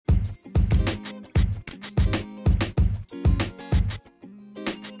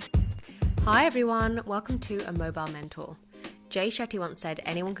Hi everyone, welcome to A Mobile Mentor. Jay Shetty once said,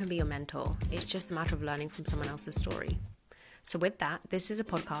 anyone can be your mentor, it's just a matter of learning from someone else's story. So with that, this is a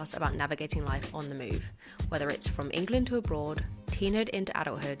podcast about navigating life on the move, whether it's from England to abroad, teenhood into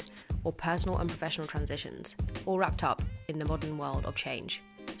adulthood, or personal and professional transitions, all wrapped up in the modern world of change.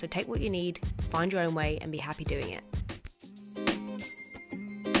 So take what you need, find your own way, and be happy doing it.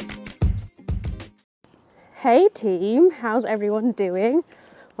 Hey team, how's everyone doing?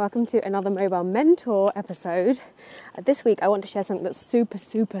 Welcome to another Mobile Mentor episode. This week I want to share something that's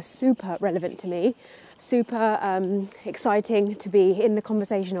super relevant to me, super exciting to be in the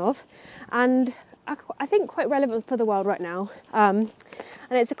conversation of, and I think quite relevant for the world right now. And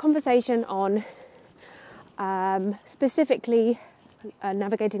it's a conversation on specifically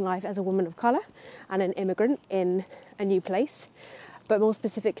navigating life as a woman of colour and an immigrant in a new place, but more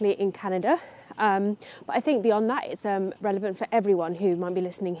specifically in Canada. But I think beyond that, it's relevant for everyone who might be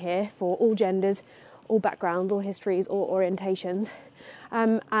listening here, for all genders, all backgrounds, all histories, all orientations,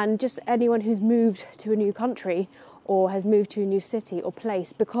 and just anyone who's moved to a new country or has moved to a new city or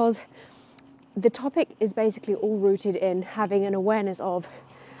place, because the topic is basically all rooted in having an awareness of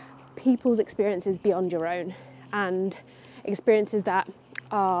people's experiences beyond your own, and experiences that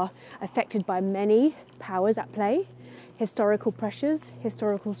are affected by many powers at play, historical pressures,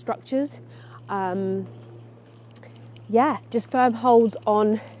 historical structures, just firm holds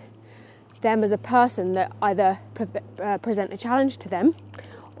on them as a person that either present a challenge to them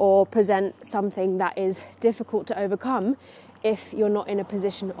or present something that is difficult to overcome if you're not in a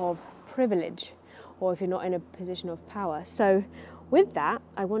position of privilege or if you're not in a position of power. So with that,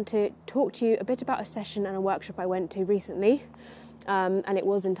 I want to talk to you a bit about a session and a workshop I went to recently, and it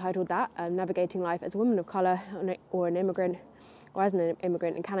was entitled that, Navigating Life as a Woman of Colour or an Immigrant, or as an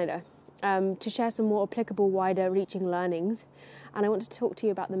immigrant in Canada. To share some more applicable, wider reaching learnings. And I want to talk to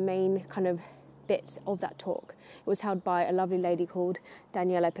you about the main kind of bits of that talk. It was held by a lovely lady called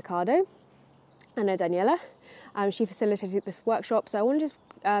Daniela Picardo. I know Daniela. She facilitated this workshop, so I want to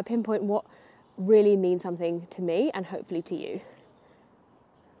just pinpoint what really means something to me and hopefully to you.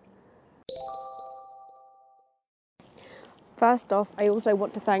 First off, I also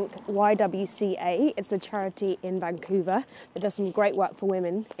want to thank YWCA. It's a charity in Vancouver that does some great work for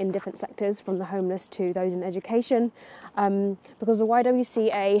women in different sectors, from the homeless to those in education, because the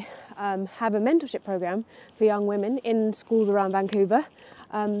YWCA have a mentorship program for young women in schools around Vancouver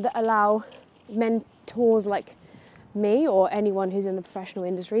that allow mentors like me or anyone who's in the professional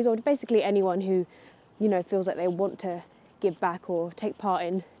industries, or basically anyone who, feels like they want to give back or take part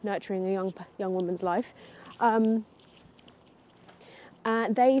in nurturing a young woman's life.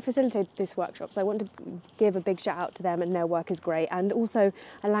 They facilitated this workshop, so I want to give a big shout out to them, and their work is great, and also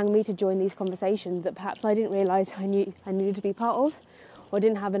allowing me to join these conversations that perhaps I didn't realise I needed to be part of, or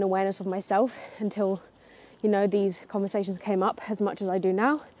didn't have an awareness of myself until, these conversations came up as much as I do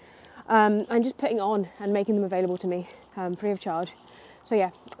now, and just putting on and making them available to me free of charge.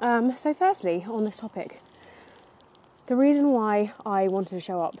 So firstly, on this topic, the reason why I wanted to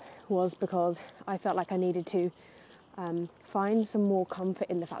show up was because I felt like I needed to find some more comfort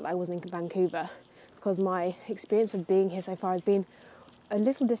in the fact that I was in Vancouver, because my experience of being here so far has been a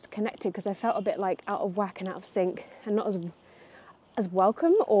little disconnected, because I felt a bit like out of whack and out of sync, and not as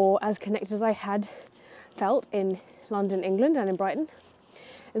welcome or as connected as I had felt in London, England, and in Brighton.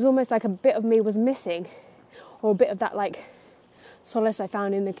 It was almost like a bit of me was missing, or a bit of that solace I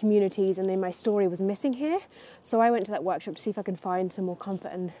found in the communities and in my story was missing here. So I went to that workshop to see if I could find some more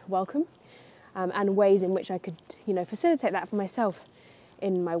comfort and welcome. And ways in which I could, facilitate that for myself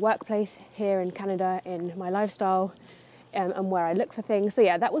in my workplace here in Canada, in my lifestyle, and where I look for things. So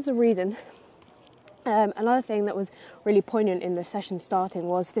that was the reason. Another thing that was really poignant in the session starting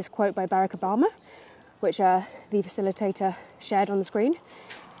was this quote by Barack Obama, which the facilitator shared on the screen.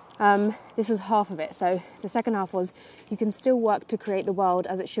 This was half of it. So the second half was, you can still work to create the world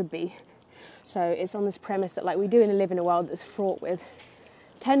as it should be. So it's on this premise that we do live in a world that's fraught with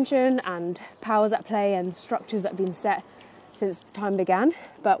tension and powers at play and structures that have been set since time began,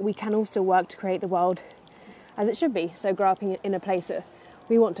 but we can all still work to create the world as it should be. So grow up in a place that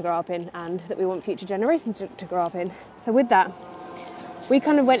we want to grow up in and that we want future generations to grow up in. So with that, we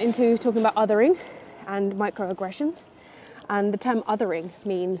kind of went into talking about othering and microaggressions. And the term othering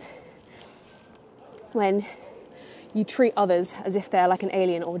means when you treat others as if they're like an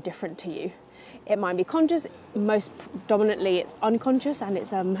alien or different to you. It might be conscious, most dominantly it's unconscious, and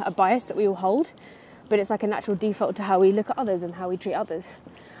it's a bias that we all hold, but it's like a natural default to how we look at others and how we treat others.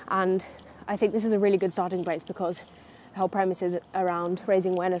 And I think this is a really good starting place, because the whole premise is around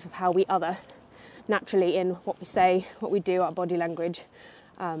raising awareness of how we other naturally in what we say, what we do, our body language,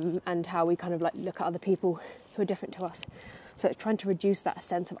 and how we kind of like look at other people who are different to us. So it's trying to reduce that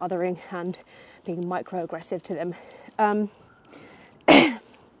sense of othering and being microaggressive to them.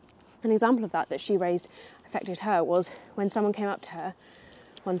 An example of that she raised affected her was when someone came up to her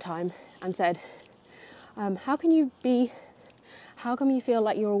one time and said, how come you feel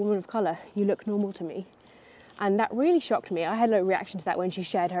like you're a woman of colour? You look normal to me. And that really shocked me. I had a reaction to that when she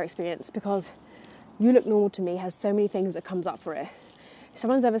shared her experience, because you look normal to me has so many things that comes up for it. If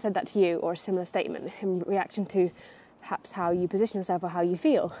someone's ever said that to you, or a similar statement in reaction to perhaps how you position yourself or how you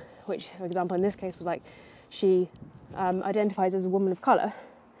feel, which, for example, in this case was like she identifies as a woman of colour.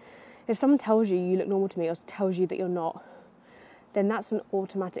 If someone tells you you look normal to me, or tells you that you're not, then that's an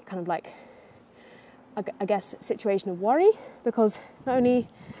automatic kind of like, I guess, situation of worry, because not only,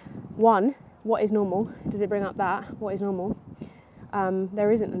 one, what is normal? Does it bring up that? What is normal?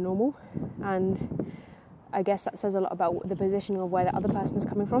 There isn't a normal, and I guess that says a lot about the positioning of where the other person is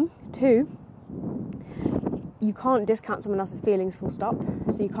coming from. Two, you can't discount someone else's feelings full stop,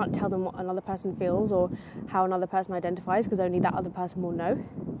 so you can't tell them what another person feels or how another person identifies, because only that other person will know.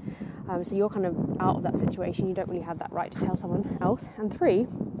 So you're kind of out of that situation. You don't really have that right to tell someone else. And three,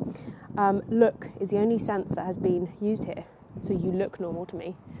 look is the only sense that has been used here. So you look normal to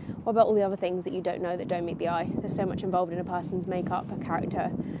me. What about all the other things that you don't know, that don't meet the eye? There's so much involved in a person's makeup, a character,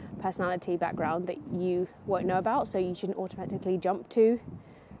 personality, background that you won't know about, so you shouldn't automatically jump to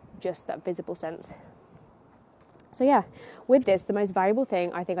just that visible sense. So yeah, with this, the most valuable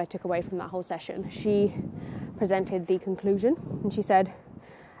thing I think I took away from that whole session, she presented the conclusion, and she said,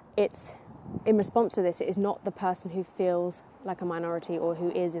 it's in response to this, it is not the person who feels like a minority or who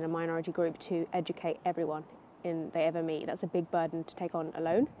is in a minority group to educate everyone they ever meet. That's a big burden to take on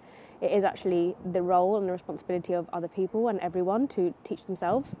alone. It is actually the role and the responsibility of other people and everyone to teach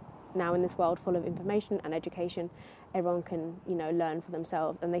themselves. Now in this world full of information and education, everyone can, learn for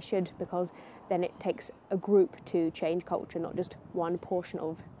themselves, and they should, because then it takes a group to change culture, not just one portion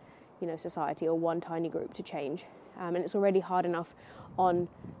of, society or one tiny group to change. And it's already hard enough on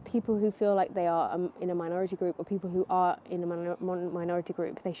people who feel like they are in a minority group, or people who are in a minority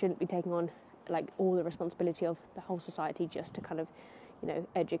group. They shouldn't be taking on like all the responsibility of the whole society just to kind of,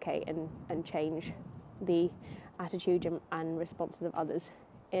 educate and change the attitude and responses of others.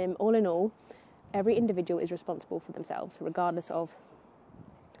 All in all, every individual is responsible for themselves, regardless of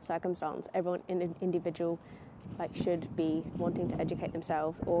circumstance. Everyone in an individual should be wanting to educate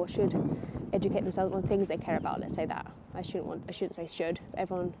themselves, or should educate themselves on things they care about. Let's say that. I shouldn't say should.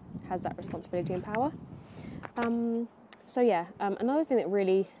 Everyone has that responsibility and power. Another thing that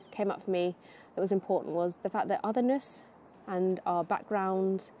really came up for me that was important was the fact that otherness and our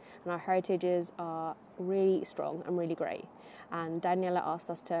backgrounds and our heritages are really strong and really great. And Daniela asked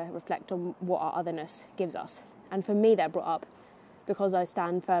us to reflect on what our otherness gives us. And for me, that brought up, because I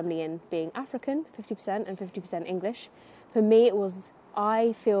stand firmly in being African, 50% and 50% English, for me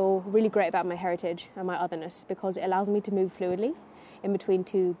I feel really great about my heritage and my otherness, because it allows me to move fluidly in between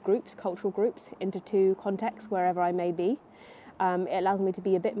two groups, cultural groups, into two contexts, wherever I may be. It allows me to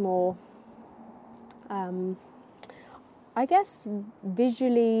be a bit more,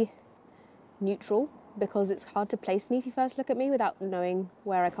 visually neutral, because it's hard to place me if you first look at me without knowing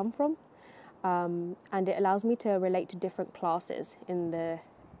where I come from. And it allows me to relate to different classes in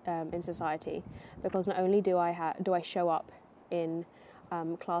society, because not only do I show up in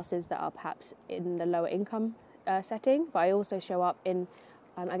classes that are perhaps in the lower income setting, but I also show up in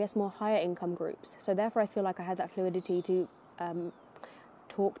more higher income groups. So therefore I feel like I have that fluidity to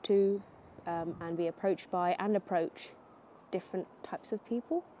talk to and be approached by and approach different types of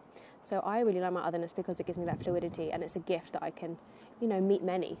people. So I really like my otherness because it gives me that fluidity, and it's a gift that I can, meet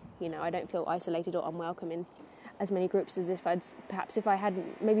many. I don't feel isolated or unwelcome in as many groups as if I had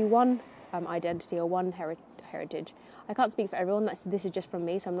maybe one identity or one heritage. I can't speak for everyone. This is just from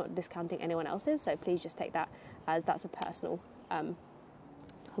me, so I'm not discounting anyone else's. So please just take that as that's a personal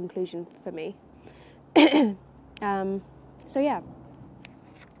conclusion for me.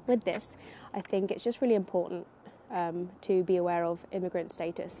 With this, I think it's just really important to be aware of immigrant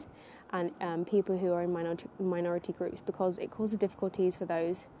status and people who are in minority groups, because it causes difficulties for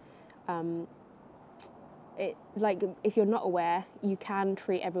those. If you're not aware, you can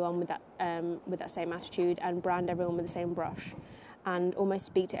treat everyone with that same attitude and brand everyone with the same brush, and almost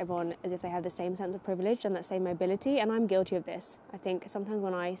speak to everyone as if they have the same sense of privilege and that same mobility. And I'm guilty of this. I think sometimes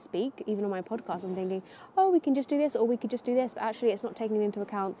when I speak, even on my podcast, I'm thinking, we can just do this, or we could just do this, but actually it's not taking into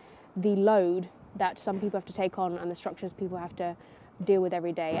account the load that some people have to take on, and the structures people have to deal with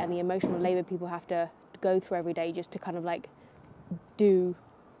every day, and the emotional labour people have to go through every day just to kind of do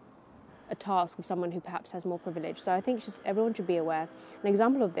a task of someone who perhaps has more privilege. So I think everyone should be aware. An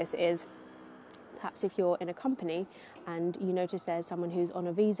example of this is perhaps if you're in a company and you notice there's someone who's on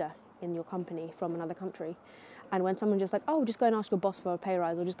a visa in your company from another country, and when someone's just like, oh, just go and ask your boss for a pay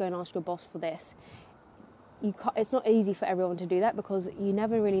rise, or just go and ask your boss for this, it's not easy for everyone to do that, because you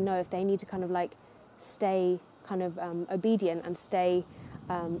never really know if they need to kind of like stay kind of obedient and stay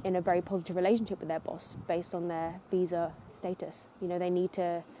in a very positive relationship with their boss based on their visa status. You know, they need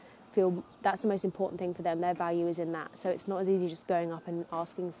to feel that's the most important thing for them. Their value is in that. So it's not as easy just going up and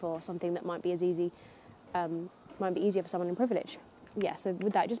asking for something that might be easier for someone in privilege. Yeah, so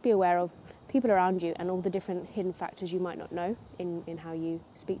with that, just be aware of people around you and all the different hidden factors you might not know in how you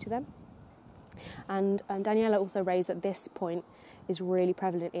speak to them. And Daniela also raised that this point is really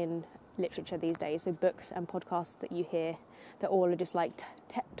prevalent in literature these days. So books and podcasts that you hear, that all are just like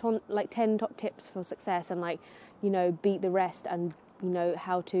 10 top tips for success, and like, you know, beat the rest, and you know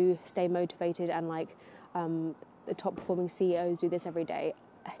how to stay motivated, and like the top performing CEOs do this every day.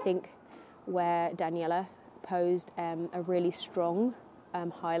 I think where Daniela posed a really strong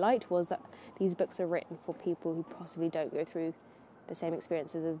highlight was that these books are written for people who possibly don't go through the same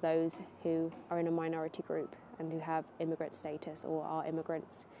experiences as those who are in a minority group and who have immigrant status or are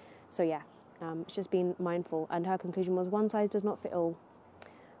immigrants. So yeah, it's just being mindful. And her conclusion was, one size does not fit all.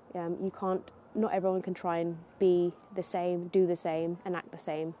 Not everyone can try and be the same, do the same, and act the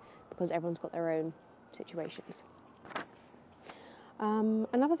same, because everyone's got their own situations.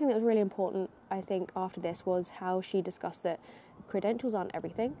 Another thing that was really important, I think, after this was how she discussed that credentials aren't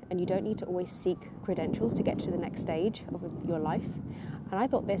everything, and you don't need to always seek credentials to get to the next stage of your life. And I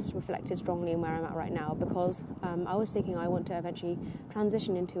thought this reflected strongly in where I'm at right now, because I was thinking I want to eventually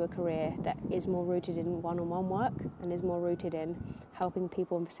transition into a career that is more rooted in one-on-one work and is more rooted in helping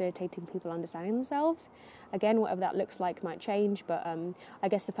people and facilitating people understanding themselves. Again, whatever that looks like might change, but I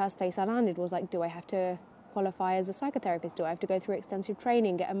guess the first place I landed was like, do I have to qualify as a psychotherapist? Do I have to go through extensive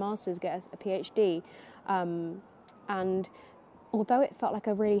training, get a master's, get a PhD? And although it felt like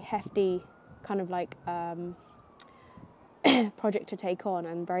a really hefty kind of like project to take on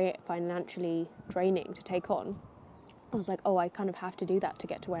and very financially draining to take on, I was like, oh, I kind of have to do that to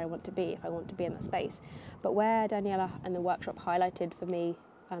get to where I want to be if I want to be in that space. But where Daniela and the workshop highlighted for me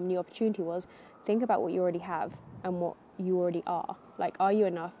new opportunity was, think about what you already have and what you already are. Like, are you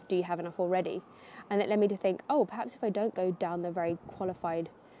enough? Do you have enough already? And it led me to think, oh, perhaps if I don't go down the very qualified,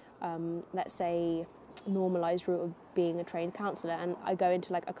 let's say, normalised route of being a trained counsellor, and I go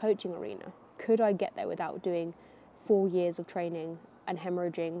into like a coaching arena, could I get there without doing 4 years of training and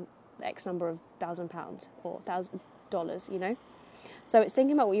hemorrhaging X number of £1,000 or $1,000, you know? So it's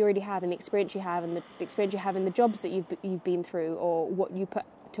thinking about what you already have and the experience you have, and the experience you have in the jobs that you've been through, or what you put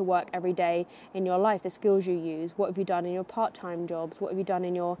to work every day in your life, the skills you use. What have you done in your part-time jobs? What have you done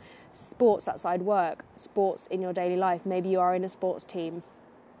in your sports outside work, sports in your daily life? Maybe you are in a sports team.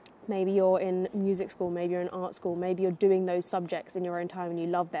 Maybe you're in music school. Maybe you're in art school. Maybe you're doing those subjects in your own time and you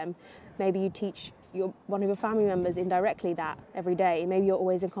love them. Maybe you teach one of your family members indirectly that every day. Maybe you're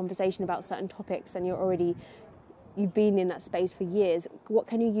always in conversation about certain topics and you've been in that space for years. What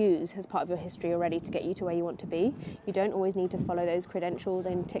can you use as part of your history already to get you to where you want to be? You don't always need to follow those credentials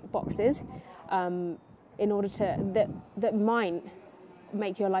and tick boxes in order to... That might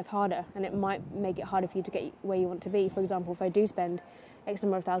make your life harder, and it might make it harder for you to get where you want to be. For example, if I do spend X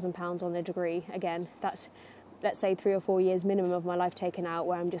number of £1,000s on a degree, again, that's, let's say, 3 or 4 years minimum of my life taken out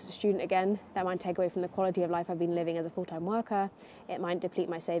where I'm just a student again. That might take away from the quality of life I've been living as a full-time worker. It might deplete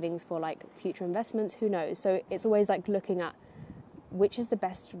my savings for like future investments, who knows? So it's always like looking at which is the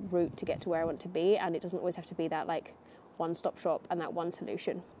best route to get to where I want to be, and it doesn't always have to be that like one-stop shop and that one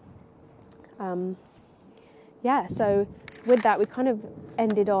solution. So with that, we kind of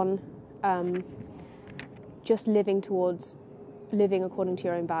ended on just living according to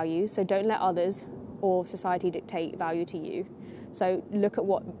your own values. So don't let others or society dictate value to you. So look at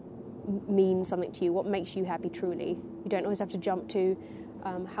what means something to you, what makes you happy truly. You don't always have to jump to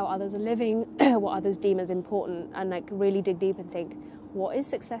how others are living, what others deem as important, and like really dig deep and think, what is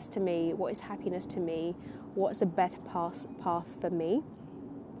success to me? What is happiness to me? What's the best path for me?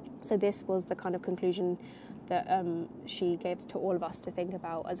 So this was the kind of conclusion that she gave to all of us to think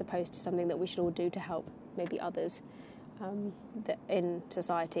about, as opposed to something that we should all do to help maybe others in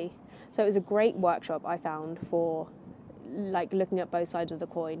society. So it was a great workshop, I found, for like looking at both sides of the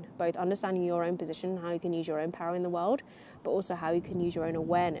coin, both understanding your own position, how you can use your own power in the world, but also how you can use your own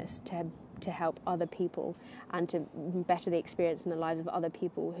awareness to help other people and to better the experience in the lives of other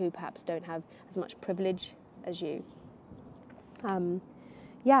people who perhaps don't have as much privilege as you.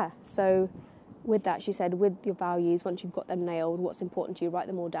 So with that, she said, with your values, once you've got them nailed, what's important to you, write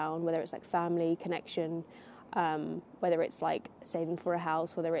them all down, whether it's like family, connection, whether it's like saving for a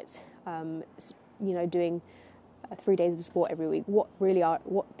house, whether it's, doing 3 days of sport every week, what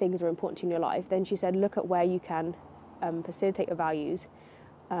things are important to you in your life. Then she said, look at where you can facilitate your values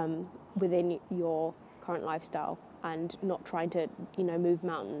within your current lifestyle, and not trying to, move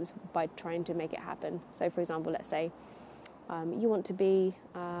mountains by trying to make it happen. So, for example, let's say you want to be,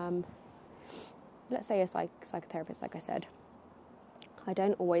 let's say a psychotherapist, like I said. I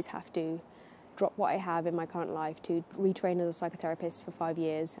don't always have to drop what I have in my current life to retrain as a psychotherapist for 5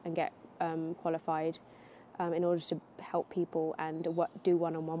 years and get qualified in order to help people and do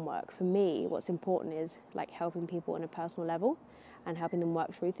one-on-one work. For me, what's important is like helping people on a personal level and helping them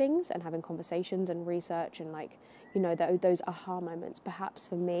work through things and having conversations and research and those aha moments. Perhaps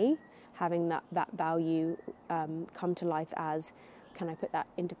for me, having that value come to life as, can I put that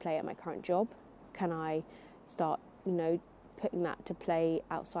into play at my current job? Can I start, putting that to play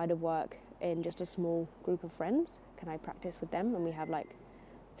outside of work in just a small group of friends? Can I practice with them and we have like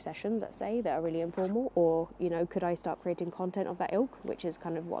sessions, let's say, that are really informal? Or, could I start creating content of that ilk, which is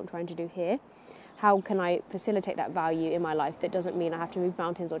kind of what I'm trying to do here? How can I facilitate that value in my life that doesn't mean I have to move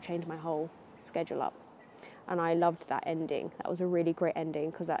mountains or change my whole schedule up? And I loved that ending. That was a really great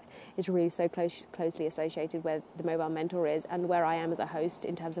ending, because that is really so closely associated where the mobile mentor is and where I am as a host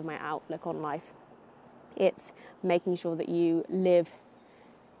in terms of my outlook on life. It's making sure that you live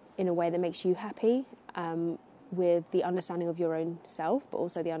in a way that makes you happy, with the understanding of your own self, but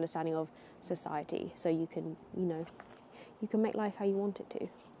also the understanding of society, so you can, you can make life how you want it to.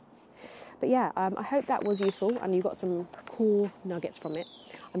 But yeah, I hope that was useful and you got some cool nuggets from it.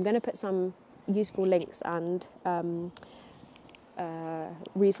 I'm going to put some useful links and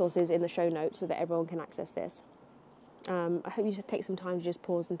resources in the show notes so that everyone can access this. I hope you should take some time to just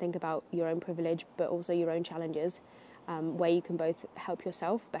pause and think about your own privilege, but also your own challenges, where you can both help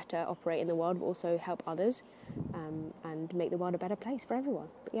yourself better operate in the world, but also help others, and make the world a better place for everyone.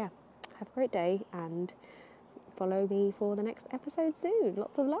 But yeah, have a great day and follow me for the next episode soon.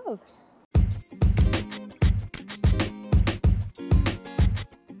 Lots of love.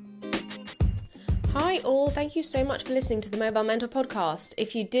 Hi all, thank you so much for listening to the Mobile Mentor podcast.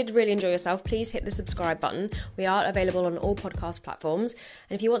 If you did really enjoy yourself, please hit the subscribe button. We are available on all podcast platforms.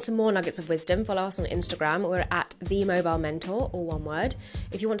 And if you want some more nuggets of wisdom, follow us on Instagram. We're at The Mobile Mentor, all one word.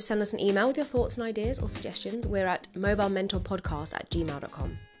 If you want to send us an email with your thoughts and ideas or suggestions, we're at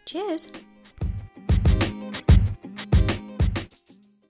mobilementorpodcast@gmail.com. Cheers!